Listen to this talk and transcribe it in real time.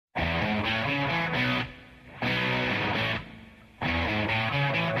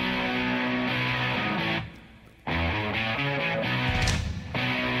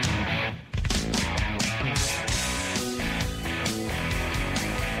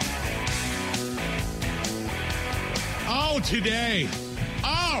today.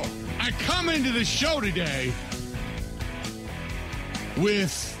 Oh, I come into the show today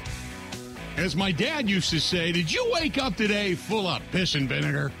with, as my dad used to say, did you wake up today full of piss and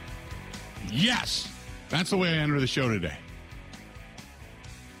vinegar? Yes. That's the way I enter the show today.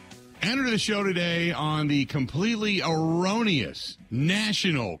 Enter the show today on the completely erroneous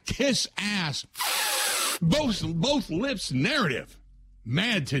national kiss-ass, both lips narrative.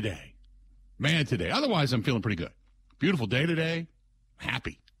 Mad today. Otherwise, I'm feeling pretty good. Beautiful day today.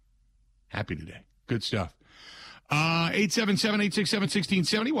 Happy today. Good stuff.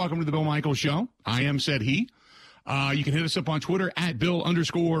 877-867-1670. Welcome to the Bill Michaels Show. I am, said he. You can hit us up on Twitter at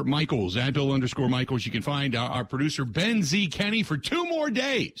Bill_Michaels. At Bill_Michaels. You can find our producer, Ben Z. Kenny, for 2 more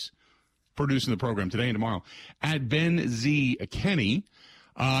days producing the program today and tomorrow at Ben Z. Kenny.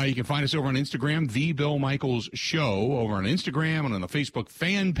 You can find us over on Instagram, The Bill Michaels Show, over on Instagram and on the Facebook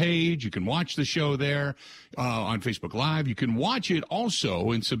fan page. You can watch the show there on Facebook Live. You can watch it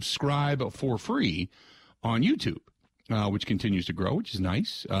also and subscribe for free on YouTube, which continues to grow, which is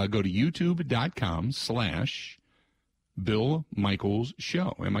nice. Go to youtube.com/Bill Michaels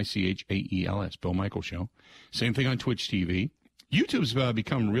Show, Michaels, Bill Michaels Show. Same thing on Twitch TV. YouTube's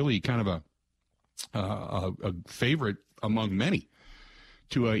become really kind of a favorite among many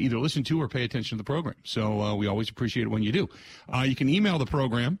to either listen to or pay attention to the program. So we always appreciate it when you do. You can email the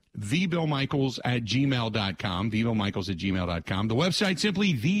program, thebillmichaels@gmail.com, thebillmichaels@gmail.com. The website,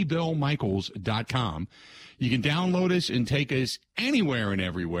 simply thebillmichaels.com. You can download us and take us anywhere and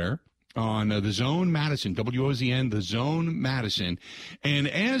everywhere on the Zone Madison, WOZN, the Zone Madison. And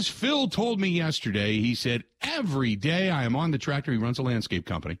as Phil told me yesterday, he said, every day I am on the tractor. He runs a landscape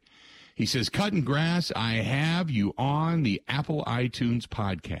company. He says, cutting grass, I have you on the Apple iTunes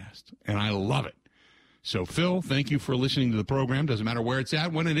podcast. And I love it. So, Phil, thank you for listening to the program. Doesn't matter where it's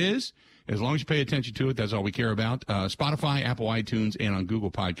at, when it is. As long as you pay attention to it, that's all we care about. Spotify, Apple iTunes, and on Google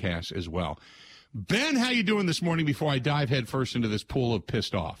Podcasts as well. Ben, how you doing this morning before I dive headfirst into this pool of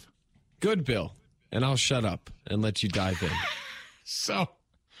pissed off? Good, Bill. And I'll shut up and let you dive in. So,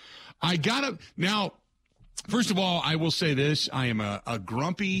 I got to... Now, first of all, I will say this. I am a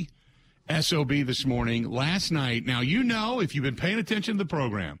grumpy SOB this morning. Last night, now, you know, if you've been paying attention to the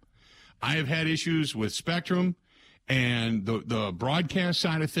program, I have had issues with Spectrum and the broadcast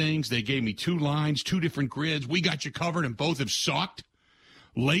side of things. They gave me 2 lines, 2 different grids. We got you covered, and both have sucked.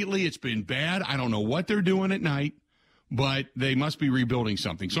 Lately, it's been bad. I don't know what they're doing at night, but they must be rebuilding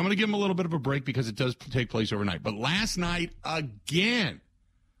something. So I'm going to give them a little bit of a break because it does take place overnight. But last night, again,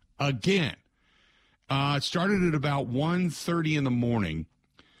 it started at about 1:30 in the morning.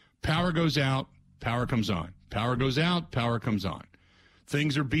 Power goes out, power comes on. Power goes out, power comes on.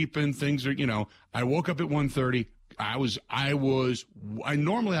 Things are beeping, things are, I woke up at 1:30.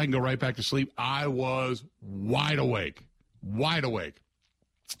 Normally I can go right back to sleep. I was wide awake.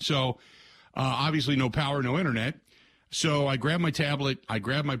 So, obviously no power, no internet. So I grabbed my tablet, I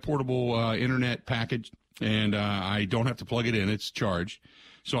grabbed my portable internet package, and I don't have to plug it in. It's charged.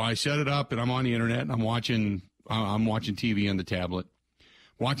 So I set it up, and I'm on the internet, and I'm watching TV on the tablet.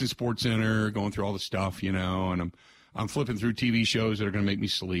 Watching SportsCenter, going through all the stuff, and I'm flipping through TV shows that are going to make me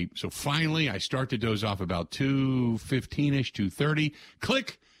sleep. So finally, I start to doze off about 2:15-ish, 2:30.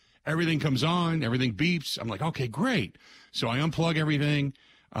 Click, everything comes on, everything beeps. I'm like, okay, great. So I unplug everything.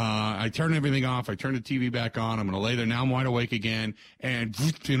 I turn everything off. I turn the TV back on. I'm going to lay there. Now I'm wide awake again. And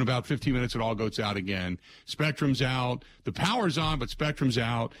in about 15 minutes, it all goes out again. Spectrum's out. The power's on, but Spectrum's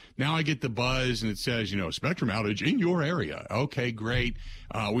out. Now I get the buzz, and it says, Spectrum outage in your area. Okay, great.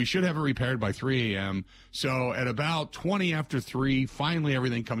 We should have it repaired by 3 a.m. So at about 20 after 3, finally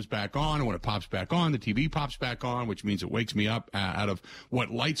everything comes back on. And when it pops back on, the TV pops back on, which means it wakes me up out of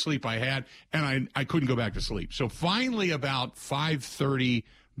what light sleep I had. And I couldn't go back to sleep. So finally about 5:30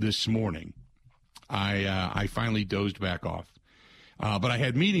 this morning, I finally dozed back off. But I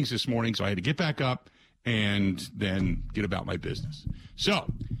had meetings this morning, so I had to get back up and then get about my business.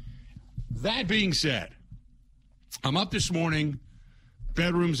 So, that being said, I'm up this morning,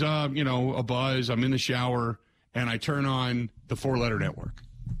 bedroom's a buzz, I'm in the shower, and I turn on the 4-letter network.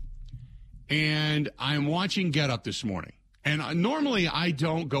 And I'm watching Get Up this morning. And normally I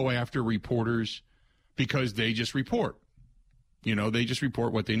don't go after reporters because they just report. They just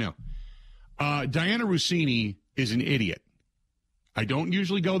report what they know. Diana Rossini is an idiot. I don't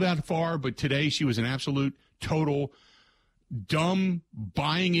usually go that far, but today she was an absolute, total, dumb,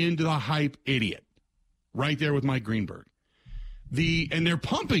 buying into the hype idiot. Right there with Mike Greenberg. And they're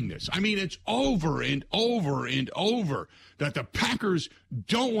pumping this. I mean, it's over and over and over that the Packers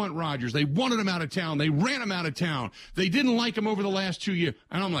don't want Rodgers. They wanted him out of town. They ran him out of town. They didn't like him over the last 2 years.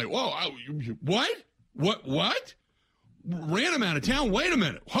 And I'm like, whoa, what? ran him out of town. Wait a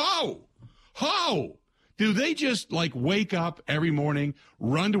minute. Ho! Do they just like wake up every morning,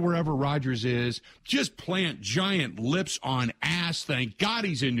 run to wherever Rodgers is, just plant giant lips on ass, thank God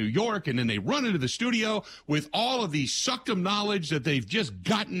he's in New York, and then they run into the studio with all of the sucked-up knowledge that they've just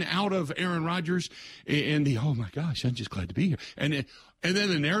gotten out of Aaron Rodgers, and oh my gosh, I'm just glad to be here. And then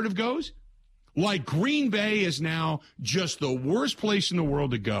the narrative goes, like Green Bay is now just the worst place in the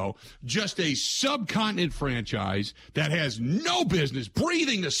world to go, just a subcontinent franchise that has no business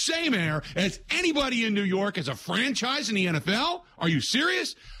breathing the same air as anybody in New York as a franchise in the NFL? Are you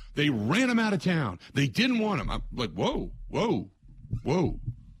serious? They ran him out of town. They didn't want him. I'm like, whoa.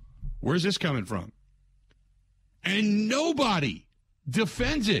 Where's this coming from? And nobody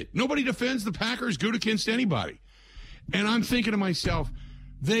defends it. Nobody defends the Packers good against anybody. And I'm thinking to myself,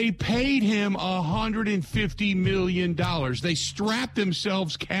 they paid him $150 million. They strapped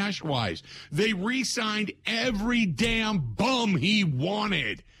themselves cash-wise. They re-signed every damn bum he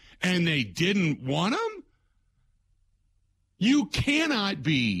wanted, and they didn't want him? You cannot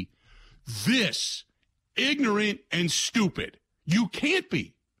be this ignorant and stupid. You can't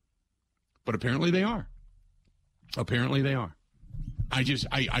be. But apparently they are. Apparently they are.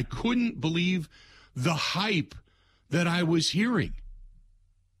 I couldn't believe the hype that I was hearing.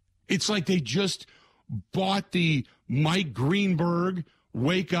 It's like they just bought the Mike Greenberg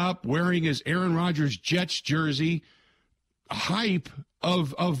wake up wearing his Aaron Rodgers Jets jersey hype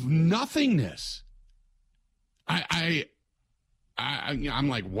of nothingness. I'm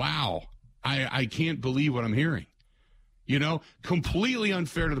like, wow, I can't believe what I'm hearing. You know, completely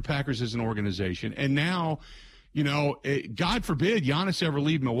unfair to the Packers as an organization. And now, you know, God forbid Giannis ever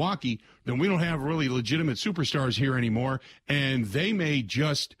leave Milwaukee, then we don't have really legitimate superstars here anymore, and they may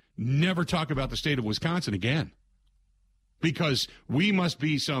just never talk about the state of Wisconsin again, because we must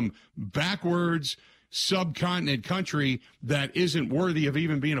be some backwards subcontinent country that isn't worthy of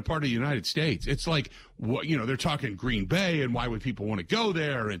even being a part of the United States. It's like, you know, they're talking Green Bay and why would people want to go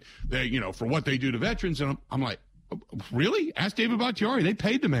there, and they, you know, for what they do to veterans. And I'm like, really? Ask David Bakhtiari. They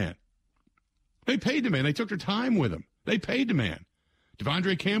paid the man. They paid the man. They took their time with him. They paid the man.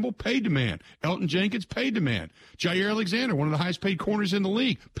 Devondre Campbell paid the man. Elton Jenkins paid the man. Jair Alexander, one of the highest paid corners in the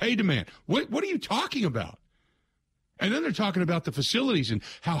league, paid the man. What are you talking about? And then they're talking about the facilities and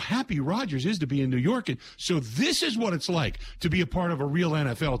how happy Rodgers is to be in New York. And so this is what it's like to be a part of a real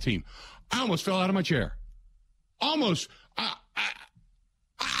NFL team. I almost fell out of my chair. Almost.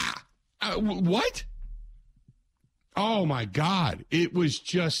 What? Oh, my God. It was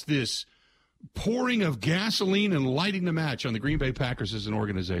just this pouring of gasoline and lighting the match on the Green Bay Packers as an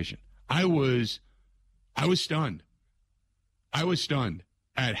organization. I was stunned. I was stunned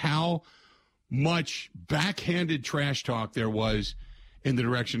at how much backhanded trash talk there was in the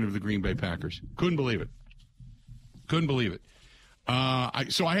direction of the Green Bay Packers. Couldn't believe it. Couldn't believe it.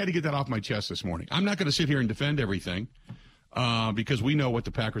 So I had to get that off my chest this morning. I'm not going to sit here and defend everything because we know what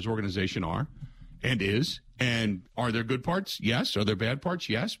the Packers organization are and is. And are there good parts? Yes. Are there bad parts?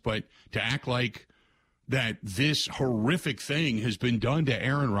 Yes. But to act like that this horrific thing has been done to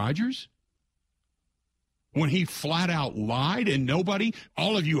Aaron Rodgers when he flat out lied, and nobody,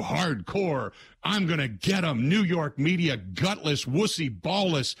 all of you hardcore, I'm going to get him, New York media, gutless, wussy,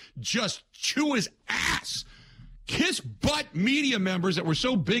 ballless, just chew his ass. Kiss butt media members that were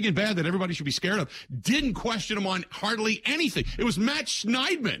so big and bad that everybody should be scared of didn't question him on hardly anything. It was Matt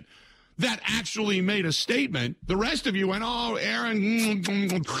Schneidman that actually made a statement. The rest of you went, oh, Aaron.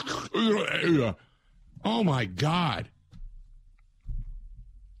 Oh, my God.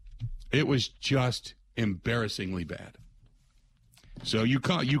 It was just embarrassingly bad. So you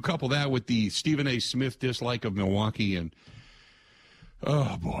couple that with the Stephen A. Smith dislike of Milwaukee, and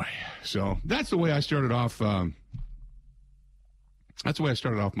oh, boy. So that's the way I started off. That's the way I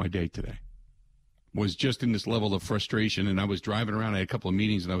started off my day today. Was just in this level of frustration, and I was driving around. I had a couple of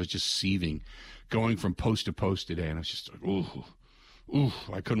meetings, and I was just seething, going from post to post today, and I was just like, ooh,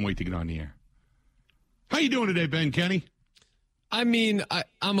 I couldn't wait to get on the air. How you doing today, Ben Kenny? I mean,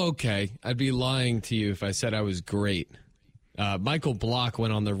 I'm okay. I'd be lying to you if I said I was great. Michael Block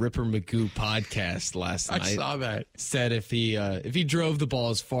went on the Ripper Magoo podcast last night. I saw that. Said if he drove the ball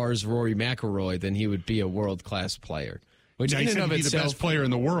as far as Rory McIlroy, then he would be a world-class player. Which he said he'd be the best player in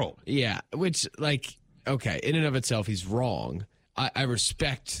the world. Yeah, which, like, okay, in and of itself, he's wrong. I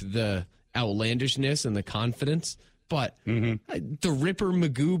respect the outlandishness and the confidence, but the Ripper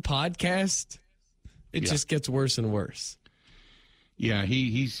Magoo podcast, it just gets worse and worse. Yeah,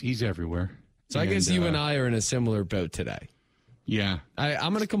 he's everywhere. So I guess you and I are in a similar boat today. Yeah.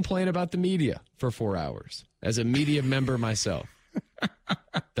 I'm going to complain about the media for 4 hours as a media member myself.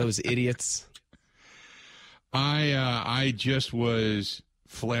 Those idiots. I just was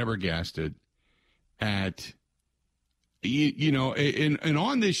flabbergasted at, you know, and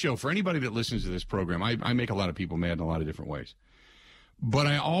on this show, for anybody that listens to this program, I make a lot of people mad in a lot of different ways. But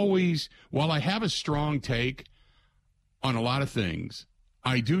I always, while I have a strong take on a lot of things,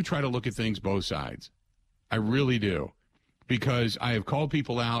 I do try to look at things both sides. I really do. Because I have called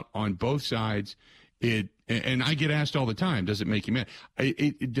people out on both sides. And I get asked all the time, does it make you mad?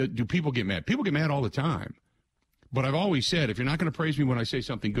 Do people get mad? People get mad all the time. But I've always said, if you're not going to praise me when I say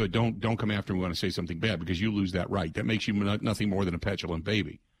something good, don't come after me when I say something bad, because you lose that right. That makes you nothing more than a petulant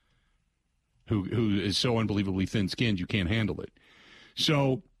baby who is so unbelievably thin-skinned you can't handle it.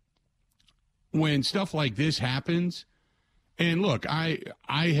 So when stuff like this happens, and look, I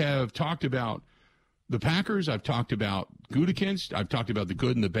have talked about the Packers, I've talked about Gutekunst, I've talked about the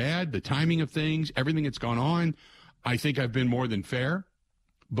good and the bad, the timing of things, everything that's gone on. I think I've been more than fair.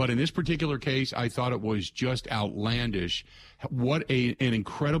 But in this particular case, I thought it was just outlandish. What an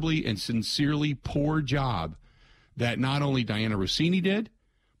incredibly and sincerely poor job that not only Diana Rossini did,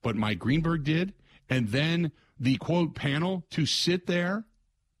 but Mike Greenberg did. And then the, quote, panel to sit there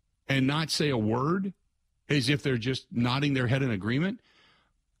and not say a word as if they're just nodding their head in agreement.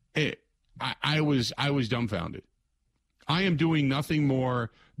 I was dumbfounded. I am doing nothing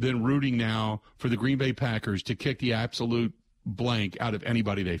more than rooting now for the Green Bay Packers to kick the absolute blank out of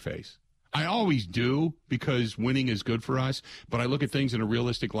anybody they face. I always do, because winning is good for us, but I look at things in a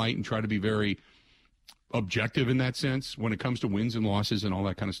realistic light and try to be very objective in that sense when it comes to wins and losses and all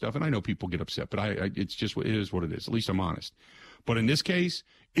that kind of stuff. And I know people get upset, but it's just, it is what it is. At least I'm honest. But in this case,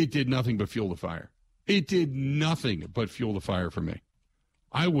 it did nothing but fuel the fire. It did nothing but fuel the fire for me.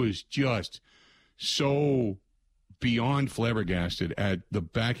 I was just so beyond flabbergasted at the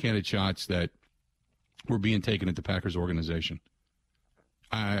backhanded shots that were being taken at the Packers organization.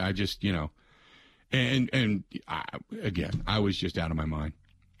 I just, you know, and again, I was just out of my mind.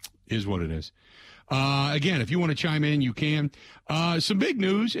 Is what it is. Again, if you want to chime in, you can. Some big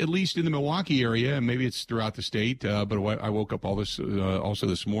news, at least in the Milwaukee area, and maybe it's throughout the state, but I woke up also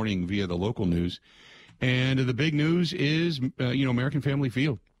this morning via the local news. And the big news is, American Family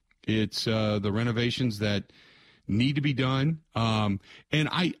Field. It's the renovations that need to be done. And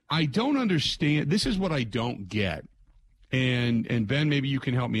I don't understand. This is what I don't get. And Ben, maybe you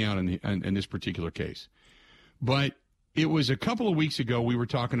can help me out in this particular case. But it was a couple of weeks ago we were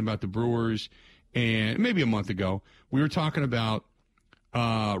talking about the Brewers, and maybe a month ago we were talking about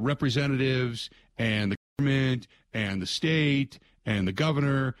representatives and the government and the state and the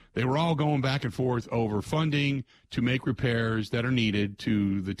governor. They were all going back and forth over funding to make repairs that are needed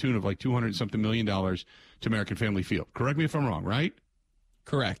to the tune of like $200-something million to American Family Field. Correct me if I'm wrong, right?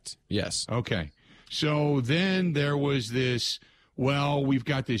 Correct. Yes. Okay. So then there was this, well, we've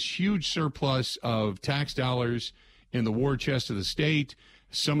got this huge surplus of tax dollars in the war chest of the state.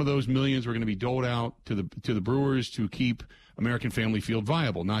 Some of those millions were going to be doled out to the Brewers to keep American Family Field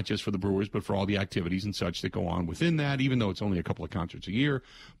viable, not just for the Brewers, but for all the activities and such that go on within that, even though it's only a couple of concerts a year.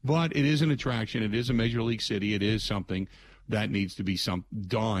 But it is an attraction. It is a major league city. It is something that needs to be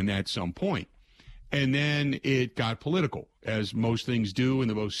done at some point. And then it got political, as most things do in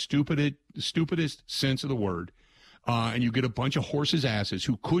the most stupidest sense of the word. And you get a bunch of horses' asses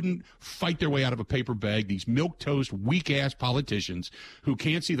who couldn't fight their way out of a paper bag, these milquetoast, weak-ass politicians who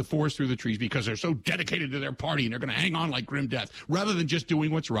can't see the forest through the trees because they're so dedicated to their party and they're going to hang on like grim death rather than just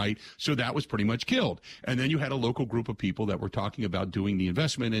doing what's right. So that was pretty much killed. And then you had a local group of people that were talking about doing the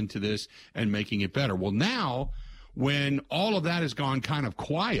investment into this and making it better. Well, now, when all of that has gone kind of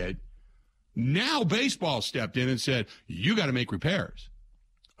quiet, now baseball stepped in and said, you got to make repairs.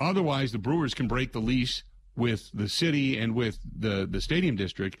 Otherwise, the Brewers can break the lease with the city and with the stadium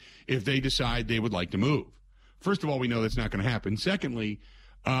district if they decide they would like to move. First of all, we know that's not going to happen. Secondly,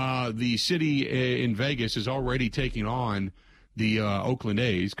 the city in Vegas is already taking on the Oakland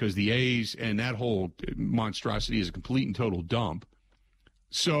A's because the A's and that whole monstrosity is a complete and total dump.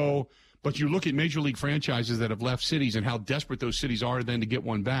 So, but you look at major league franchises that have left cities and how desperate those cities are then to get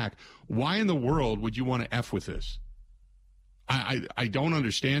one back. Why in the world would you want to F with this? I don't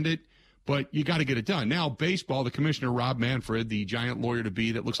understand it. But you got to get it done. Now, baseball, the commissioner, Rob Manfred, the giant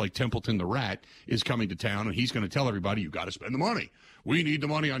lawyer-to-be that looks like Templeton the Rat, is coming to town, and he's going to tell everybody, you got to spend the money. We need the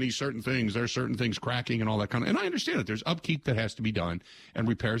money on these certain things. There's certain things cracking and all that kind of – and I understand it. There's upkeep that has to be done and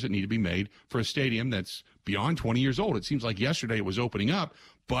repairs that need to be made for a stadium that's beyond 20 years old. It seems like yesterday it was opening up,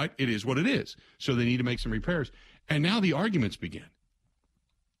 but it is what it is. So they need to make some repairs. And now the arguments begin.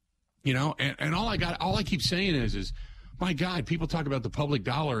 You know, and all I keep saying is – my God, people talk about the public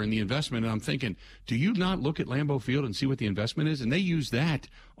dollar and the investment, and I'm thinking, do you not look at Lambeau Field and see what the investment is? And they use that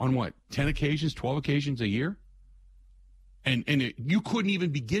on, 10 occasions, 12 occasions a year? And you couldn't even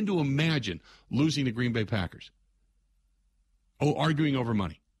begin to imagine losing the Green Bay Packers. Oh, arguing over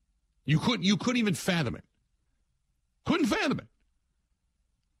money. You couldn't even fathom it. Couldn't fathom it.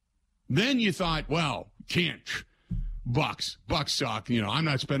 Then you thought, well, can't. Bucks suck. I'm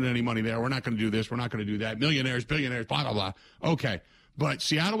not spending any money there. We're not going to do this. We're not going to do that. Millionaires, billionaires, blah, blah, blah. Okay. But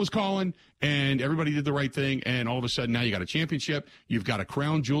Seattle was calling, and everybody did the right thing, and all of a sudden now you got a championship. You've got a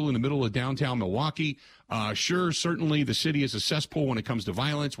crown jewel in the middle of downtown Milwaukee. Sure, certainly the city is a cesspool when it comes to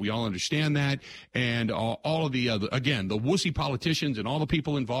violence. We all understand that. And all of the, again, the wussy politicians and all the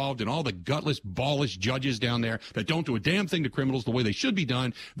people involved and all the gutless, ballish judges down there that don't do a damn thing to criminals the way they should be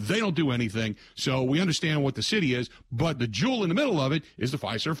done, they don't do anything. So we understand what the city is, but the jewel in the middle of it is the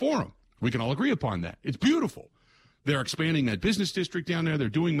Fiserv Forum. We can all agree upon that. It's beautiful. They're expanding that business district down there. They're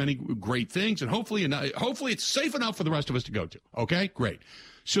doing many great things, and hopefully it's safe enough for the rest of us to go to. Okay, great.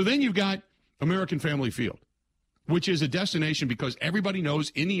 So then you've got American Family Field, which is a destination because everybody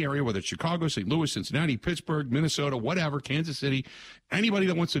knows in the area, whether it's Chicago, St. Louis, Cincinnati, Pittsburgh, Minnesota, whatever, Kansas City, anybody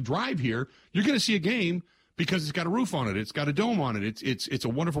that wants to drive here, you're going to see a game because it's got a roof on it. It's got a dome on it. It's a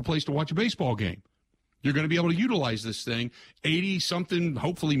wonderful place to watch a baseball game. You're going to be able to utilize this thing 80-something,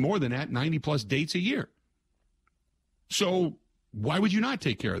 hopefully more than that, 90-plus dates a year. So why would you not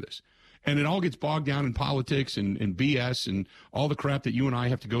take care of this? And it all gets bogged down in politics and BS and all the crap that you and I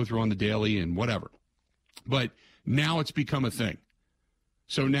have to go through on the daily and whatever. But now it's become a thing.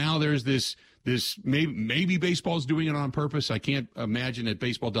 So now there's this maybe baseball's doing it on purpose. I can't imagine that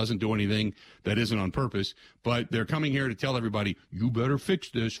baseball doesn't do anything that isn't on purpose. But they're coming here to tell everybody, you better fix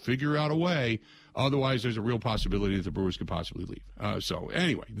this, figure out a way. Otherwise, there's a real possibility that the Brewers could possibly leave. So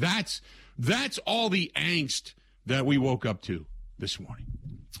anyway, that's all the angst that we woke up to this morning.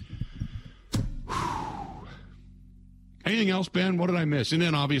 Whew. Anything else, Ben? What did I miss? And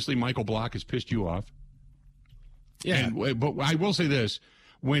then obviously Michael Block has pissed you off. Yeah. But I will say this.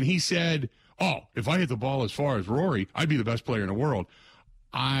 When he said, oh, if I hit the ball as far as Rory, I'd be the best player in the world,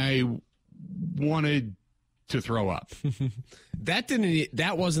 I wanted to throw up.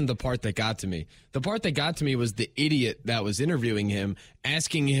 That wasn't the part that got to me. The part that got to me was the idiot that was interviewing him,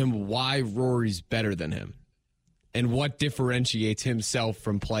 asking him why Rory's better than him. And what differentiates himself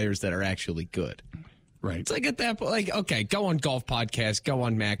from players that are actually good. Right. It's like at that point, okay, go on Golf Podcast, go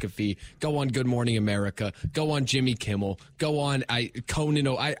on McAfee, go on Good Morning America, go on Jimmy Kimmel, go on Conan,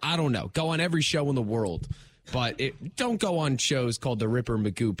 I don't know, go on every show in the world. But don't go on shows called the Ripper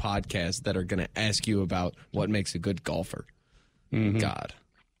Magoo Podcast that are going to ask you about what makes a good golfer. Mm-hmm. God.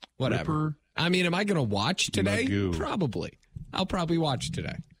 Whatever. Ripper I mean, am I going to watch today? Magoo. Probably. I'll probably watch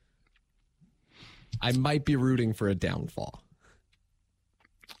today. I might be rooting for a downfall.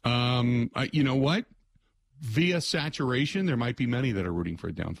 You know what? Via saturation, there might be many that are rooting for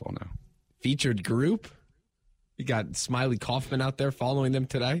a downfall now. Featured group. You got Smiley Kaufman out there following them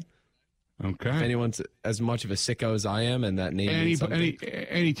today. Okay. If anyone's as much of a sicko as I am, and that name means something.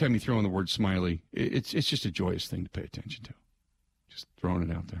 Anytime you throw in the word Smiley, it's just a joyous thing to pay attention to. Just throwing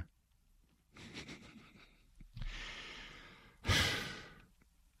it out there.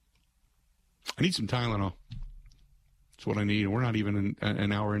 I need some Tylenol. That's what I need. We're not even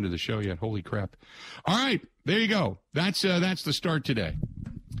an hour into the show yet. Holy crap. All right. There you go. That's the start today.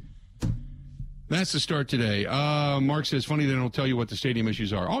 That's the start today. Mark says, funny they don't tell you what the stadium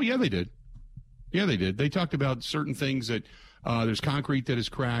issues are. Oh, yeah, they did. Yeah, they did. They talked about certain things that there's concrete that is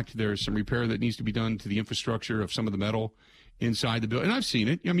cracked. There's some repair that needs to be done to the infrastructure of some of the metal inside the building. And I've seen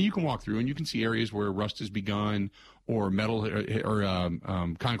it. I mean, you can walk through and you can see areas where rust has begun or metal or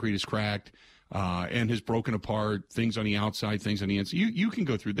concrete is cracked. And has broken apart, things on the outside, things on the inside. You can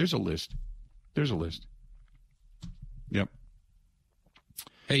go through. There's a list. Yep.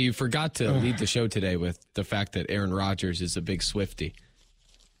 Hey, you forgot to lead the show today with the fact that Aaron Rodgers is a big Swiftie.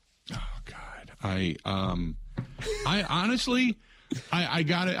 Oh, God. I honestly, I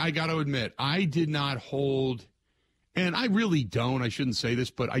gotta admit, I did not hold, and I really don't, I shouldn't say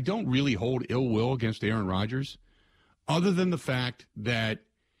this, but I don't really hold ill will against Aaron Rodgers, other than the fact that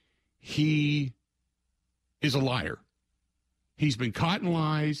he is a liar. He's been caught in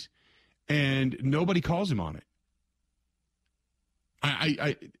lies, and nobody calls him on it.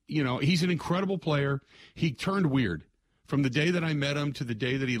 He's an incredible player. He turned weird from the day that I met him to the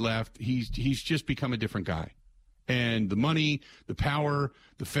day that he left. He's just become a different guy, and the money, the power,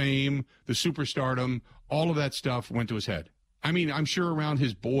 the fame, the superstardom, all of that stuff went to his head. I mean, I'm sure around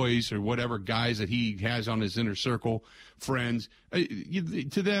his boys or whatever guys that he has on his inner circle, friends,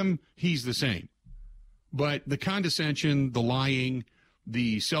 to them, he's the same. But the condescension, the lying,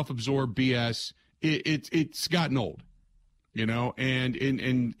 the self-absorbed BS, it's gotten old. you know,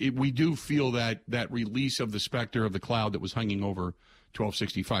 and we do feel that release of the specter of the cloud that was hanging over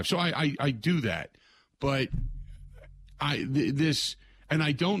 1265. So I do that, but I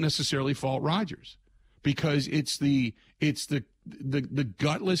don't necessarily fault Rodgers, because it's the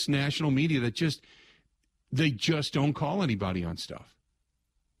gutless national media that they just don't call anybody on stuff.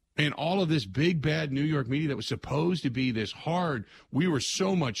 And all of this big, bad New York media that was supposed to be this hard, we were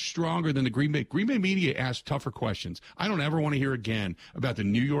so much stronger than the Green Bay. Green Bay media asked tougher questions. I don't ever want to hear again about the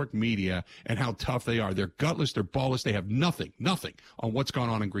New York media and how tough they are. They're gutless. They're ballless. They have nothing on what's going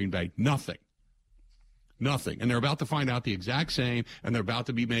on in Green Bay. Nothing. And they're about to find out the exact same, and they're about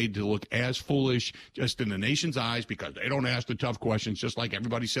to be made to look as foolish just in the nation's eyes because they don't ask the tough questions, just like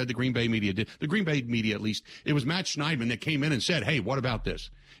everybody said the Green Bay media did. The Green Bay media, at least, it was Matt Schneidman that came in and said, hey, what about this?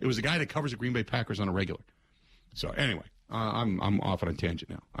 It was the guy that covers the Green Bay Packers on a regular. So anyway, I'm off on a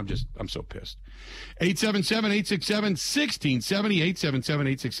tangent now. I'm so pissed. 877-867-1670,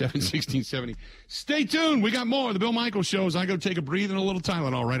 877-867-1670. Stay tuned. We got more of the Bill Michaels Show as I go take a breathe and a little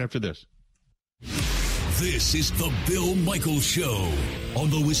Tylenol right after this. This is the Bill Michaels Show on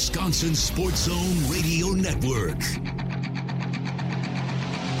the Wisconsin Sports Zone Radio Network.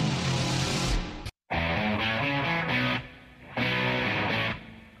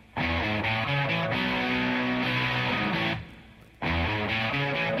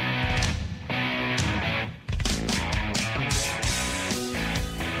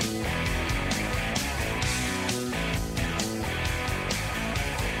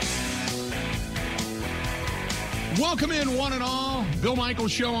 Welcome in, one and all. Bill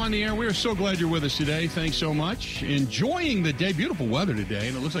Michaels Show on the air. We are so glad you're with us today. Thanks so much. Enjoying the day. Beautiful weather today,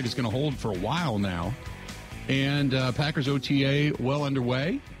 and it looks like it's going to hold for a while now. And Packers OTA well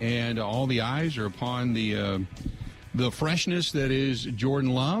underway, and all the eyes are upon the freshness that is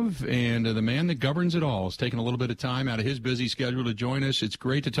Jordan Love, and the man that governs it all is taking a little bit of time out of his busy schedule to join us. It's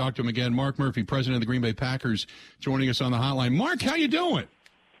great to talk to him again. Mark Murphy, president of the Green Bay Packers, joining us on the hotline. Mark, how you doing?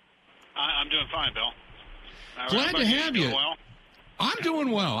 I'm doing fine, Bill. Glad to have you. Well? I'm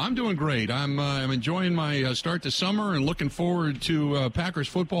doing well. I'm doing great. I'm enjoying my start to summer and looking forward to Packers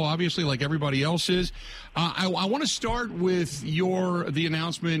football, obviously, like everybody else is. I want to start with the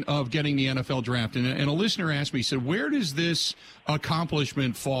announcement of getting the NFL draft. And a listener asked me, said, where does this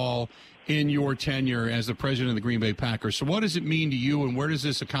accomplishment fall in your tenure as the president of the Green Bay Packers? So what does it mean to you, and where does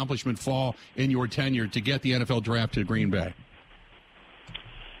this accomplishment fall in your tenure to get the NFL draft to Green Bay?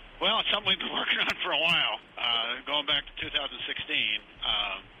 Well, it's something we've been working on for a while, going back to 2016.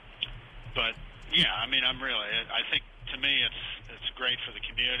 But yeah, I mean, I think to me it's great for the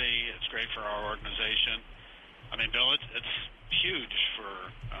community. It's great for our organization. I mean, Bill, it's huge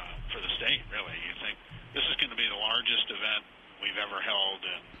for the state. Really, you think this is going to be the largest event we've ever held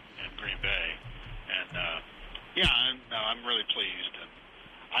in Green Bay, and I'm really pleased. And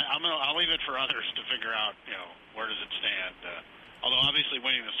I'll leave it for others to figure out, where does it stand. Although obviously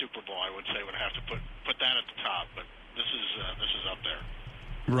winning the Super Bowl, I would say, would have to put that at the top, but this is up there.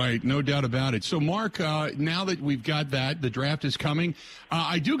 Right, no doubt about it. So, Mark, now that we've got that, the draft is coming.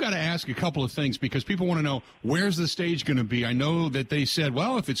 I do got to ask a couple of things because people want to know, where's the stage going to be? I know that they said,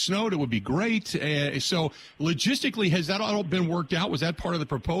 well, if it snowed, it would be great. So, logistically, has that all been worked out? Was that part of the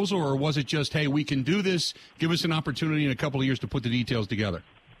proposal, or was it just, hey, we can do this, give us an opportunity in a couple of years to put the details together?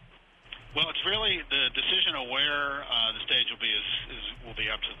 Well, it's really the decision of where the stage will be will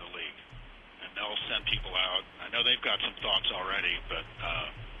be up to the league, and they'll send people out. I know they've got some thoughts already, but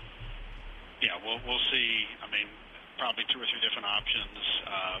we'll see. I mean, probably 2 or 3 different options,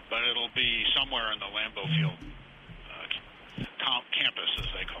 but it'll be somewhere in the Lambeau Field campus, as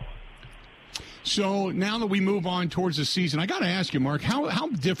they call it. So now that we move on towards the season, I got to ask you, Mark, how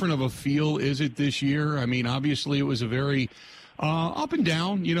different of a feel is it this year? I mean, obviously it was a very up and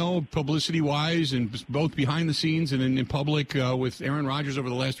down, publicity-wise, and both behind the scenes and in public with Aaron Rodgers over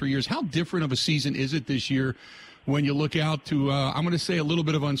the last 3 years. How different of a season is it this year when you look out to, I'm going to say, a little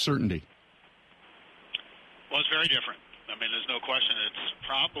bit of uncertainty? Well, it's very different. I mean, there's no question. It's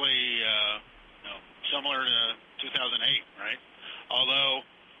probably similar to 2008, right? Although,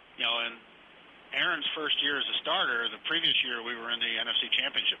 in Aaron's first year as a starter, the previous year we were in the NFC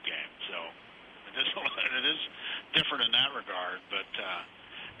Championship game, so it is different in that regard. But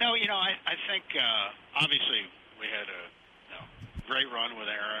I think obviously we had a great run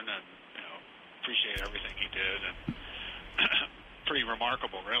with Aaron, and appreciate everything he did, and pretty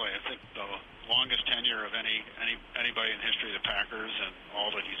remarkable, really. I think the longest tenure of anybody in the history of the Packers, and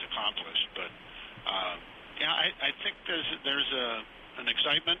all that he's accomplished. But I think there's an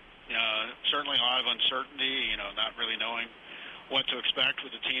excitement. Certainly a lot of uncertainty. Not really knowing what to expect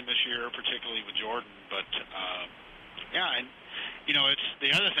with the team this year, particularly with Jordan. But Yeah, and it's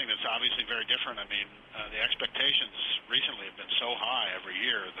the other thing that's obviously very different. I mean, the expectations recently have been so high every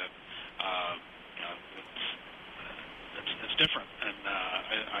year that it's different, and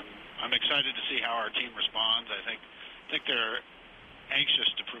I'm excited to see how our team responds. I think they're anxious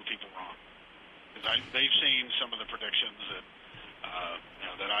to prove people wrong, because they've seen some of the predictions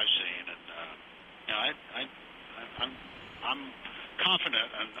that I've seen, and I'm confident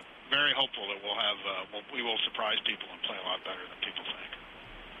and very hopeful that we will surprise people and play a lot better than people think.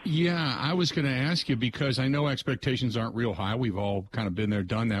 Yeah, I was going to ask you, because I know expectations aren't real high. We've all kind of been there,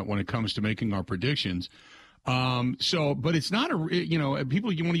 done that when it comes to making our predictions. But it's not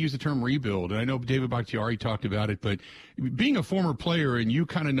people, you want to use the term rebuild, and I know David Bakhtiari talked about it, but being a former player and you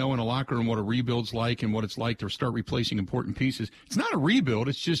kind of know in a locker room what a rebuild's like and what it's like to start replacing important pieces, it's not a rebuild.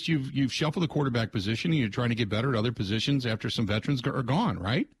 It's just you've shuffled the quarterback position and you're trying to get better at other positions after some veterans are gone,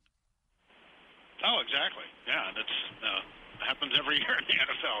 right? Oh, exactly. Yeah, and it happens every year in the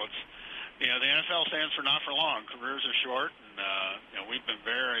NFL. It's the NFL stands for not for long. Careers are short, and we've been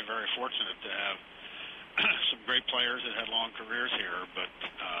very, very fortunate to have some great players that had long careers here, but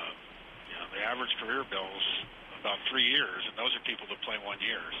the average career bill's about 3 years, and those are people that play 1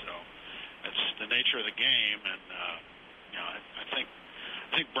 year. So it's the nature of the game, and I think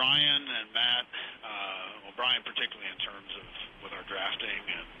Brian and Matt, Brian particularly in terms of with our drafting,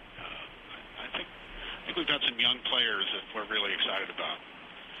 and I think we've got some young players that we're really excited about.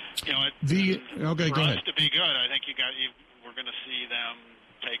 Go ahead. To be good, I think we're going to see them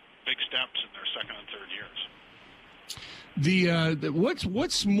take big steps in their second and third years.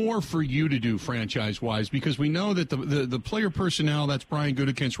 What's more for you to do franchise wise? Because we know that the player personnel, that's Brian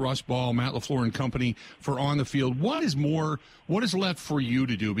Gutekunst, Russ Ball, Matt LaFleur and company for on the field. What is left for you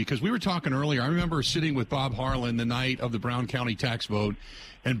to do? Because we were talking earlier, I remember sitting with Bob Harlan the night of the Brown County tax vote,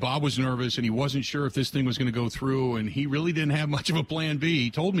 and Bob was nervous and he wasn't sure if this thing was going to go through, and he really didn't have much of a plan B. He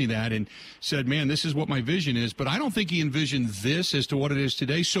told me that and said, man, this is what my vision is. But I don't think he envisioned this as to what it is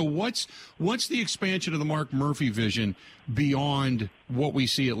today. So what's the expansion of the Mark Murphy vision beyond what we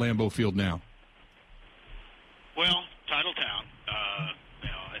see at Lambeau Field now? Well, Titletown,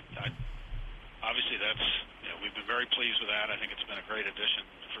 obviously that's, we've been very pleased with that. I think it's been a great addition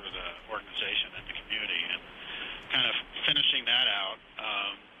for the organization and the community, and kind of finishing that out,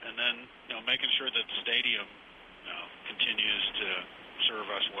 and then making sure that the stadium continues to serve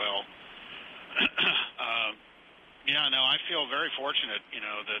us well. I feel very fortunate.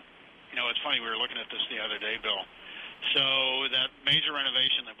 That it's funny, we were looking at this the other day, Bill. So that major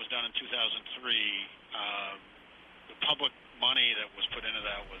renovation that was done in 2003, the public money that was put into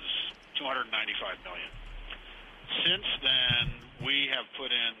that was $295 million. Since then, we have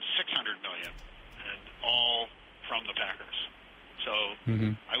put in $600 million, and all from the Packers. So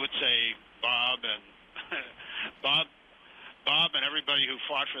I would say Bob and everybody who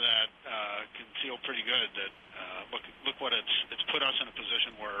fought for that can feel pretty good that look what it's put us in a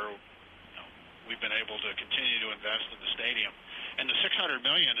position where we've been able to continue to invest in the stadium, and the $600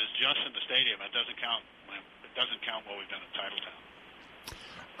 million is just in the stadium. It doesn't count what we've done in Titletown.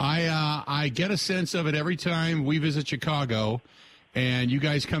 I get a sense of it every time we visit Chicago, and you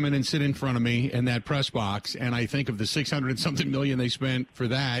guys come in and sit in front of me in that press box, and I think of the $600-something million they spent for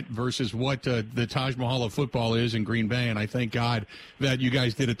that versus what the Taj Mahal of football is in Green Bay, and I thank God that you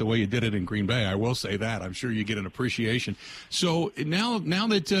guys did it the way you did it in Green Bay. I will say that. I'm sure you get an appreciation. So now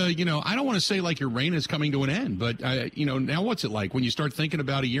that, I don't want to say like your reign is coming to an end, but, now what's it like when you start thinking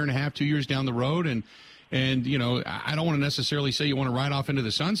about a year and a half, 2 years down the road, and I don't want to necessarily say you want to ride off into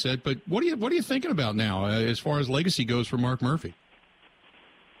the sunset, but what are you thinking about now as far as legacy goes for Mark Murphy?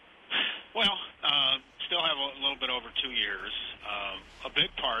 Well, still have a little bit over 2 years. A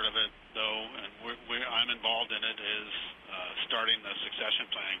big part of it, though, and I'm involved in it, is starting the succession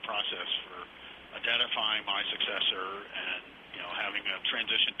planning process for identifying my successor and, having a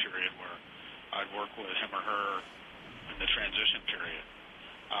transition period where I'd work with him or her in the transition period.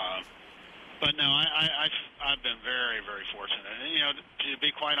 But no, I've been very, very fortunate. And, to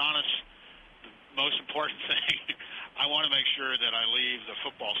be quite honest, the most important thing, I want to make sure that I leave the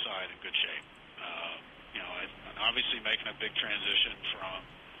football side in good shape. Obviously making a big transition from,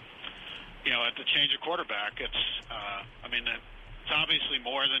 at the change of quarterback, it's obviously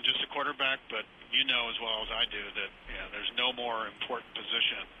more than just a quarterback, but you know as well as I do that there's no more important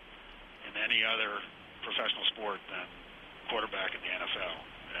position in any other professional sport than quarterback in the NFL.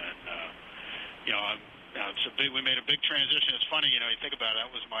 And, we made a big transition. It's funny, you think about it, that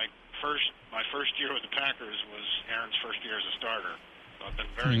was my first year with the Packers was Aaron's first year as a starter. So I've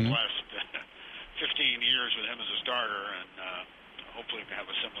been very blessed. 15 years with him as a starter, and hopefully we can have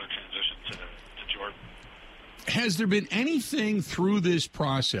a similar transition to Jordan. Has there been anything through this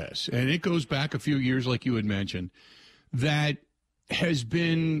process, and it goes back a few years like you had mentioned, that has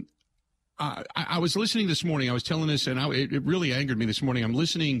been I was listening this morning. I was telling this, and it really angered me this morning. I'm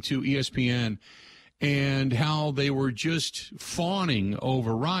listening to ESPN and how they were just fawning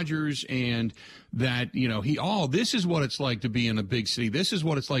over Rodgers and that, this is what it's like to be in a big city. This is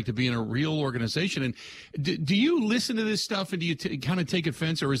what it's like to be in a real organization. And do you listen to this stuff and do you kind of take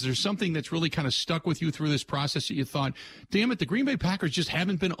offense, or is there something that's really kind of stuck with you through this process that you thought, damn it, the Green Bay Packers just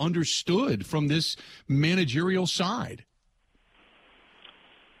haven't been understood from this managerial side?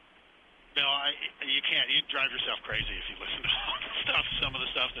 No, you can't. You drive yourself crazy if you listen to all the stuff, some of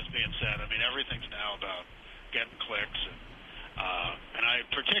the stuff that's being said. I mean, everything's now about getting clicks, and I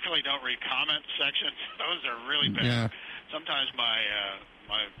particularly don't read comment sections. Those are really bad. Yeah. Sometimes my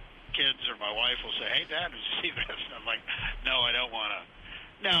kids or my wife will say, "Hey, Dad, did you see this?" And I'm like, "No, I don't want to."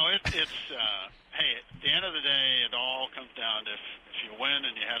 No, it's hey, at the end of the day, it all comes down to if you win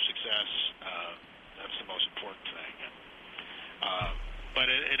and you have success, that's the most important thing. But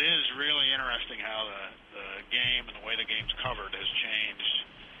it is really interesting how the game and the way the game's covered has changed.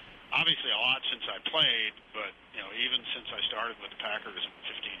 Obviously, a lot since I played, but even since I started with the Packers in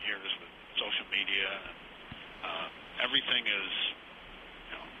 15 years with social media, everything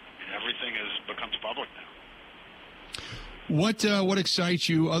becomes public now. What excites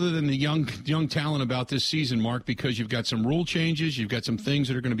you other than the young talent about this season, Mark? Because you've got some rule changes, you've got some things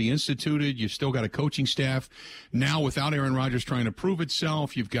that are going to be instituted, you've still got a coaching staff now without Aaron Rodgers trying to prove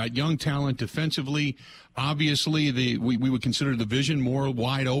itself. You've got young talent defensively. Obviously, we would consider the division more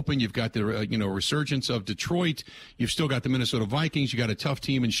wide open. You've got the resurgence of Detroit. You've still got the Minnesota Vikings. You got a tough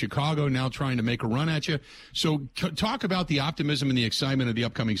team in Chicago now trying to make a run at you. So talk about the optimism and the excitement of the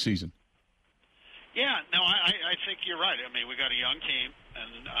upcoming season. Yeah, no, I think you're right. I mean, we got a young team,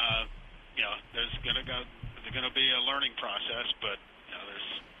 and there's going to be a learning process, but there's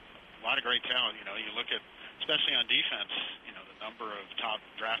a lot of great talent. You look at, especially on defense, the number of top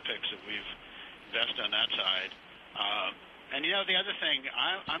draft picks that we've invested on that side. And the other thing,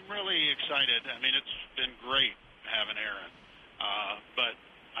 I'm really excited. I mean, it's been great having Aaron, but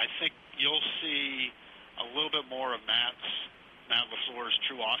I think you'll see a little bit more of Matt LaFleur's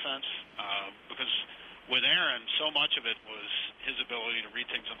true offense, because with Aaron, so much of it was his ability to read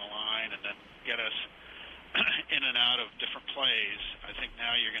things on the line and then get us in and out of different plays. I think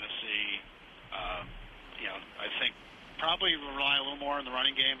now you're going to see, I think probably rely a little more on the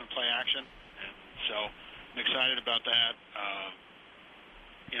running game and play action, and so I'm excited about that.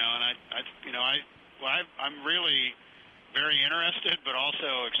 I'm really very interested, but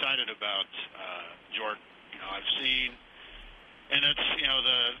also excited about Jordan. I've seen. And it's,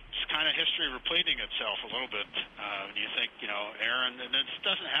 it's kind of history repeating itself a little bit. When you think, Aaron, and it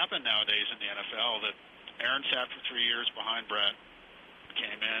doesn't happen nowadays in the NFL that Aaron sat for 3 years behind Brett,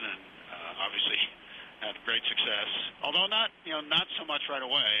 came in and obviously had great success. Although not so much right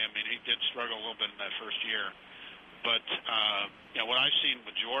away. I mean, he did struggle a little bit in that first year. But, what I've seen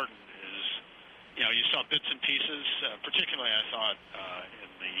with Jordan is, you saw bits and pieces, particularly I thought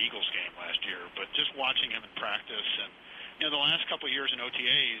in the Eagles game last year, but just watching him in practice and, the last couple of years in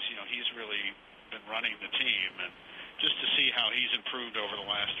OTAs, he's really been running the team, and just to see how he's improved over the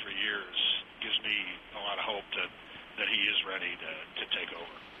last 3 years gives me a lot of hope that he is ready to take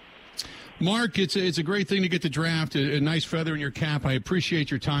over. Mark, it's a great thing to get the draft, a nice feather in your cap. I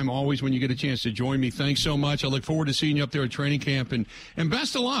appreciate your time always when you get a chance to join me. Thanks so much. I look forward to seeing you up there at training camp, and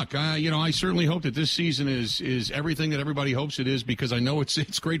best of luck. I certainly hope that this season is everything that everybody hopes it is, because I know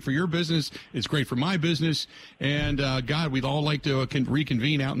it's great for your business, it's great for my business, and God, we'd all like to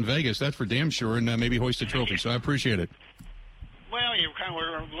reconvene out in Vegas. That's for damn sure, and maybe hoist a trophy. So I appreciate it. Well, I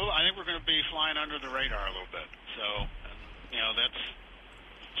think we're going to be flying under the radar a little bit. So, that's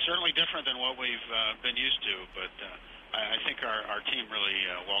certainly different than what we've been used to, but I think our team really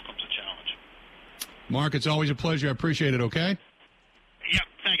welcomes the challenge. Mark, it's always a pleasure. I appreciate it, okay? Yep.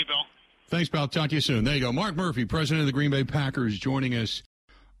 Thank you, Bill. Thanks, pal. Talk to you soon. There you go. Mark Murphy, president of the Green Bay Packers, joining us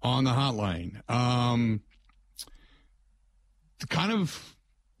on the hotline. Kind of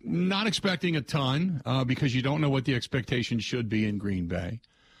not expecting a ton because you don't know what the expectations should be in Green Bay.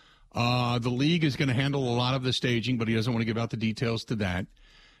 The league is going to handle a lot of the staging, but he doesn't want to give out the details to that.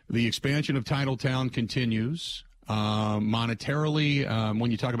 The expansion of Titletown continues. Monetarily,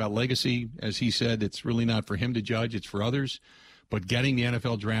 when you talk about legacy, as he said, it's really not for him to judge, it's for others. But getting the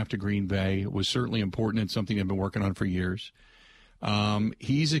NFL draft to Green Bay was certainly important and something they've been working on for years.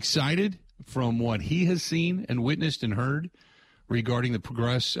 He's excited from what he has seen and witnessed and heard regarding the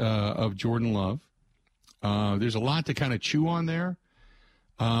progress of Jordan Love. There's a lot to kind of chew on there.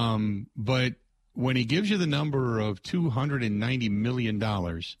 But when he gives you the number of $290 million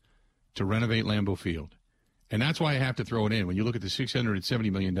to renovate Lambeau Field, and that's why I have to throw it in. When you look at the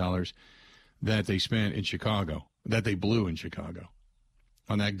 $670 million that they spent in Chicago, that they blew in Chicago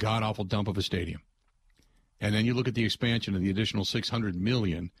on that god-awful dump of a stadium, and then you look at the expansion of the additional $600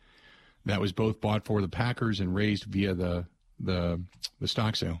 million that was both bought for the Packers and raised via the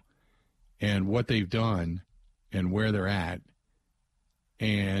stock sale, and what they've done and where they're at,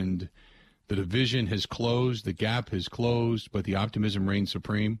 and the division has closed, the gap has closed, but the optimism reigns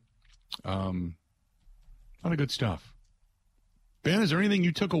supreme. A lot of good stuff. Ben, is there anything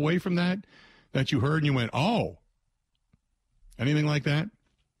you took away from that you heard and you went, oh? Anything like that?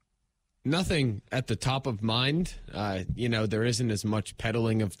 Nothing at the top of mind. There isn't as much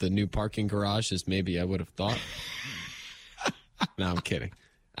peddling of the new parking garage as maybe I would have thought. No, I'm kidding.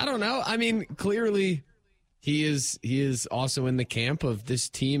 I don't know. I mean, clearly he is also in the camp of this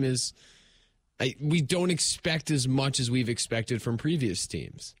team is we don't expect as much as we've expected from previous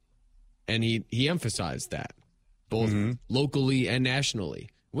teams. And he emphasized that, both locally and nationally,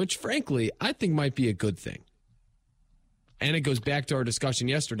 which, frankly, I think might be a good thing. And it goes back to our discussion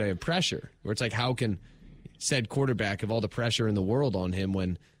yesterday of pressure, where it's like, how can said quarterback have all the pressure in the world on him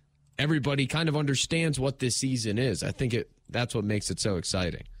when everybody kind of understands what this season is? I think that's what makes it so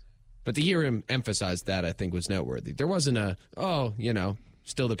exciting. But to hear him emphasize that, I think, was noteworthy. There wasn't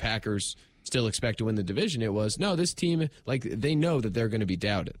still the Packers still expect to win the division. It was, no, this team, like, they know that they're going to be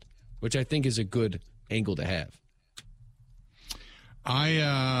doubted, which I think is a good angle to have.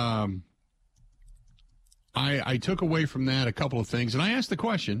 I took away from that a couple of things, and I asked the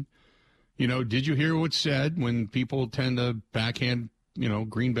question, did you hear what's said when people tend to backhand,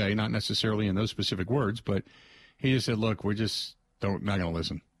 Green Bay, not necessarily in those specific words, but he just said, look, we're just not going to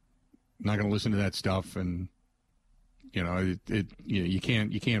listen. Not going to listen to that stuff, and, you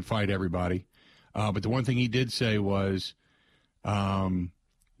can't fight everybody. But the one thing he did say was the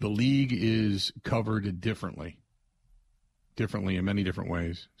league is covered differently in many different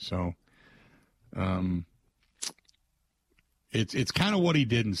ways. So it's kind of what he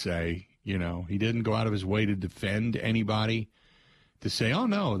didn't say. He didn't go out of his way to defend anybody, to say, oh,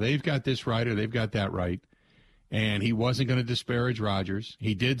 no, they've got this right or they've got that right. And he wasn't going to disparage Rodgers.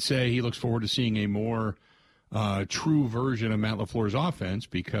 He did say he looks forward to seeing a more true version of Matt LaFleur's offense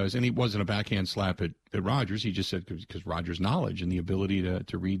and he wasn't a backhand slap at Rodgers. He just said because Rodgers' knowledge and the ability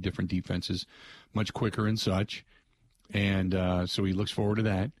to read different defenses much quicker and such. And so he looks forward to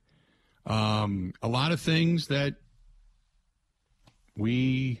that. A lot of things that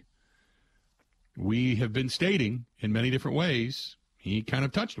we have been stating in many different ways, he kind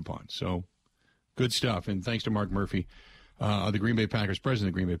of touched upon. So good stuff. And thanks to Mark Murphy of the Green Bay Packers, president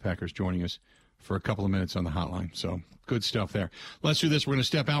of the Green Bay Packers, joining us for a couple of minutes on the hotline. So good stuff there. Let's do this. We're going to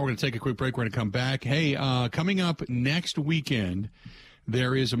step out. We're going to take a quick break. We're going to come back. Hey, coming up next weekend,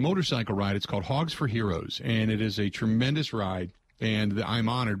 there is a motorcycle ride. It's called Hogs for Heroes, and it is a tremendous ride. And I'm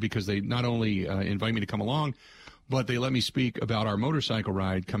honored because they not only invite me to come along, but they let me speak about our motorcycle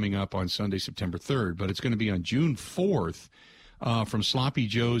ride coming up on Sunday, September 3rd. But it's going to be on June 4th from Sloppy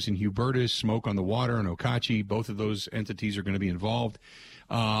Joe's in Hubertus, Smoke on the Water in Okauchee. Both of those entities are going to be involved.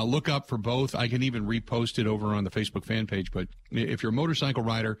 Look up for both. I can even repost it over on the Facebook fan page. But if you're a motorcycle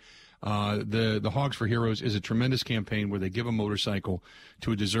rider, the Hogs for Heroes is a tremendous campaign where they give a motorcycle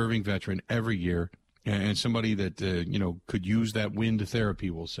to a deserving veteran every year, and somebody that could use that wind therapy,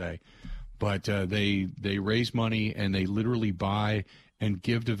 we'll say. But they raise money and they literally buy and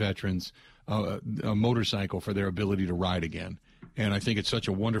give to veterans a motorcycle for their ability to ride again. And I think it's such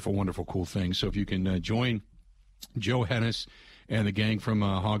a wonderful, wonderful, cool thing. So if you can join Joe Hennis and the gang from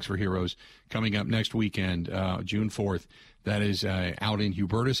Hogs for Heroes coming up next weekend, June 4th. That is out in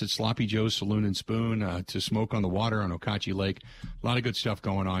Hubertus at Sloppy Joe's Saloon and Spoon to Smoke on the Water on Okauchee Lake. A lot of good stuff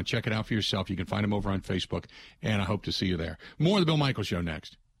going on. Check it out for yourself. You can find them over on Facebook, and I hope to see you there. More of the Bill Michaels Show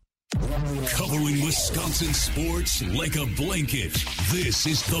next. Covering Wisconsin sports like a blanket. This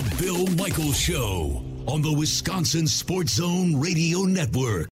is the Bill Michaels Show on the Wisconsin Sports Zone Radio Network.